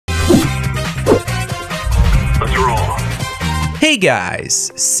Hey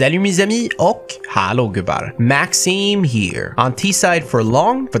guys! Salut mes amis och hallå gubbar! Maxim here. On T-side for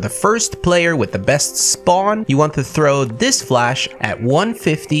long, for the first player with the best spawn, you want to throw this flash at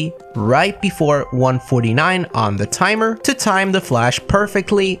 150 right before 149 on the timer to time the flash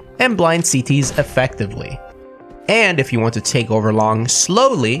perfectly and blind CTs effectively. And if you want to take over long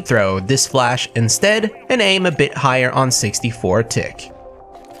slowly, throw this flash instead and aim a bit higher on 64 tick.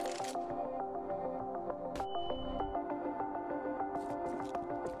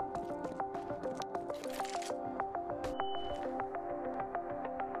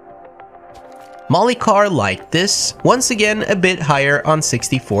 Molly car like this, once again a bit higher on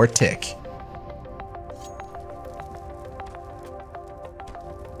 64 tick.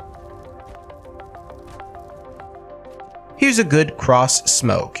 Here's a good cross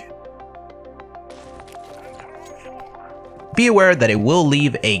smoke. Be aware that it will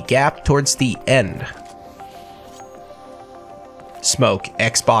leave a gap towards the end. Smoke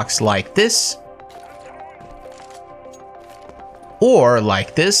Xbox like this. Or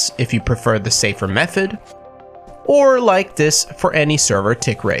like this if you prefer the safer method. Or like this for any server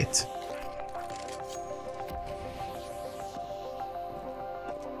tick rate.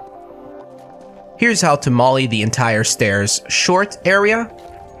 Here's how to molly the entire stairs short area.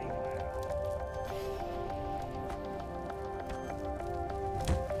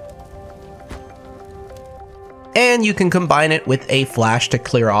 And you can combine it with a flash to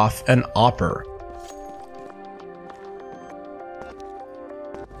clear off an opper.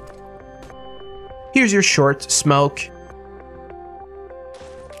 Here's your short smoke.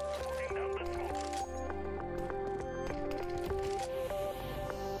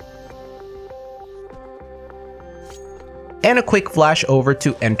 And a quick flash over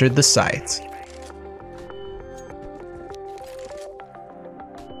to enter the site.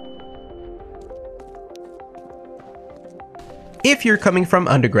 If you're coming from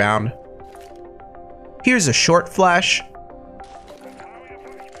underground, here's a short flash.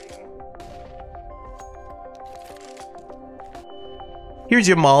 Here's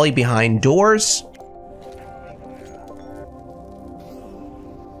your molly behind doors.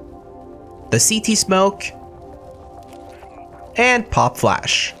 The CT smoke. And pop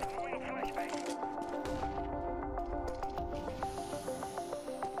flash.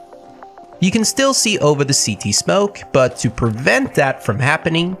 You can still see over the CT smoke, but to prevent that from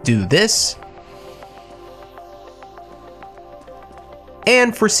happening, do this.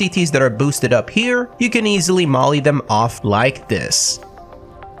 And for CTs that are boosted up here, you can easily molly them off like this.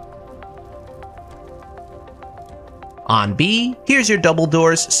 On B, here's your double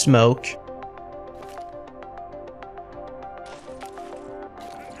doors smoke.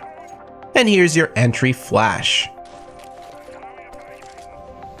 And here's your entry flash.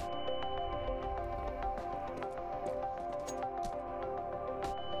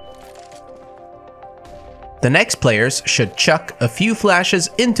 The next players should chuck a few flashes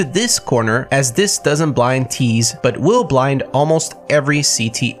into this corner, as this doesn't blind T's but will blind almost every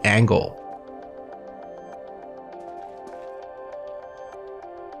CT angle.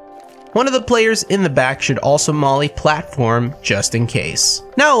 One of the players in the back should also molly platform just in case.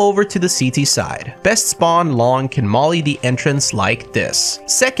 Now over to the CT side. Best spawn long can molly the entrance like this.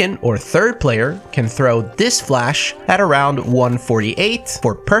 Second or third player can throw this flash at around 148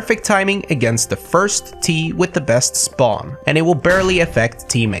 for perfect timing against the first T with the best spawn, and it will barely affect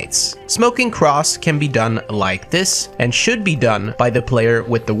teammates. Smoking cross can be done like this and should be done by the player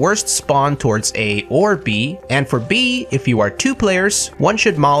with the worst spawn towards A or B, and for B, if you are two players, one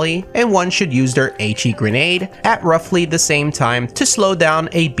should molly and one should use their HE grenade at roughly the same time to slow down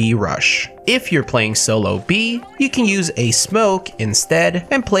a B rush. If you're playing solo B, you can use a smoke instead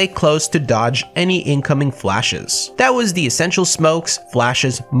and play close to dodge any incoming flashes. That was the essential smokes,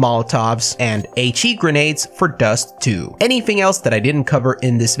 flashes, molotovs, and HE grenades for Dust2. Anything else that I didn't cover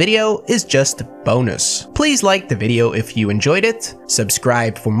in this video is just bonus. Please like the video if you enjoyed it,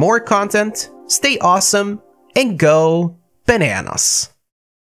 subscribe for more content, stay awesome, and go bananas!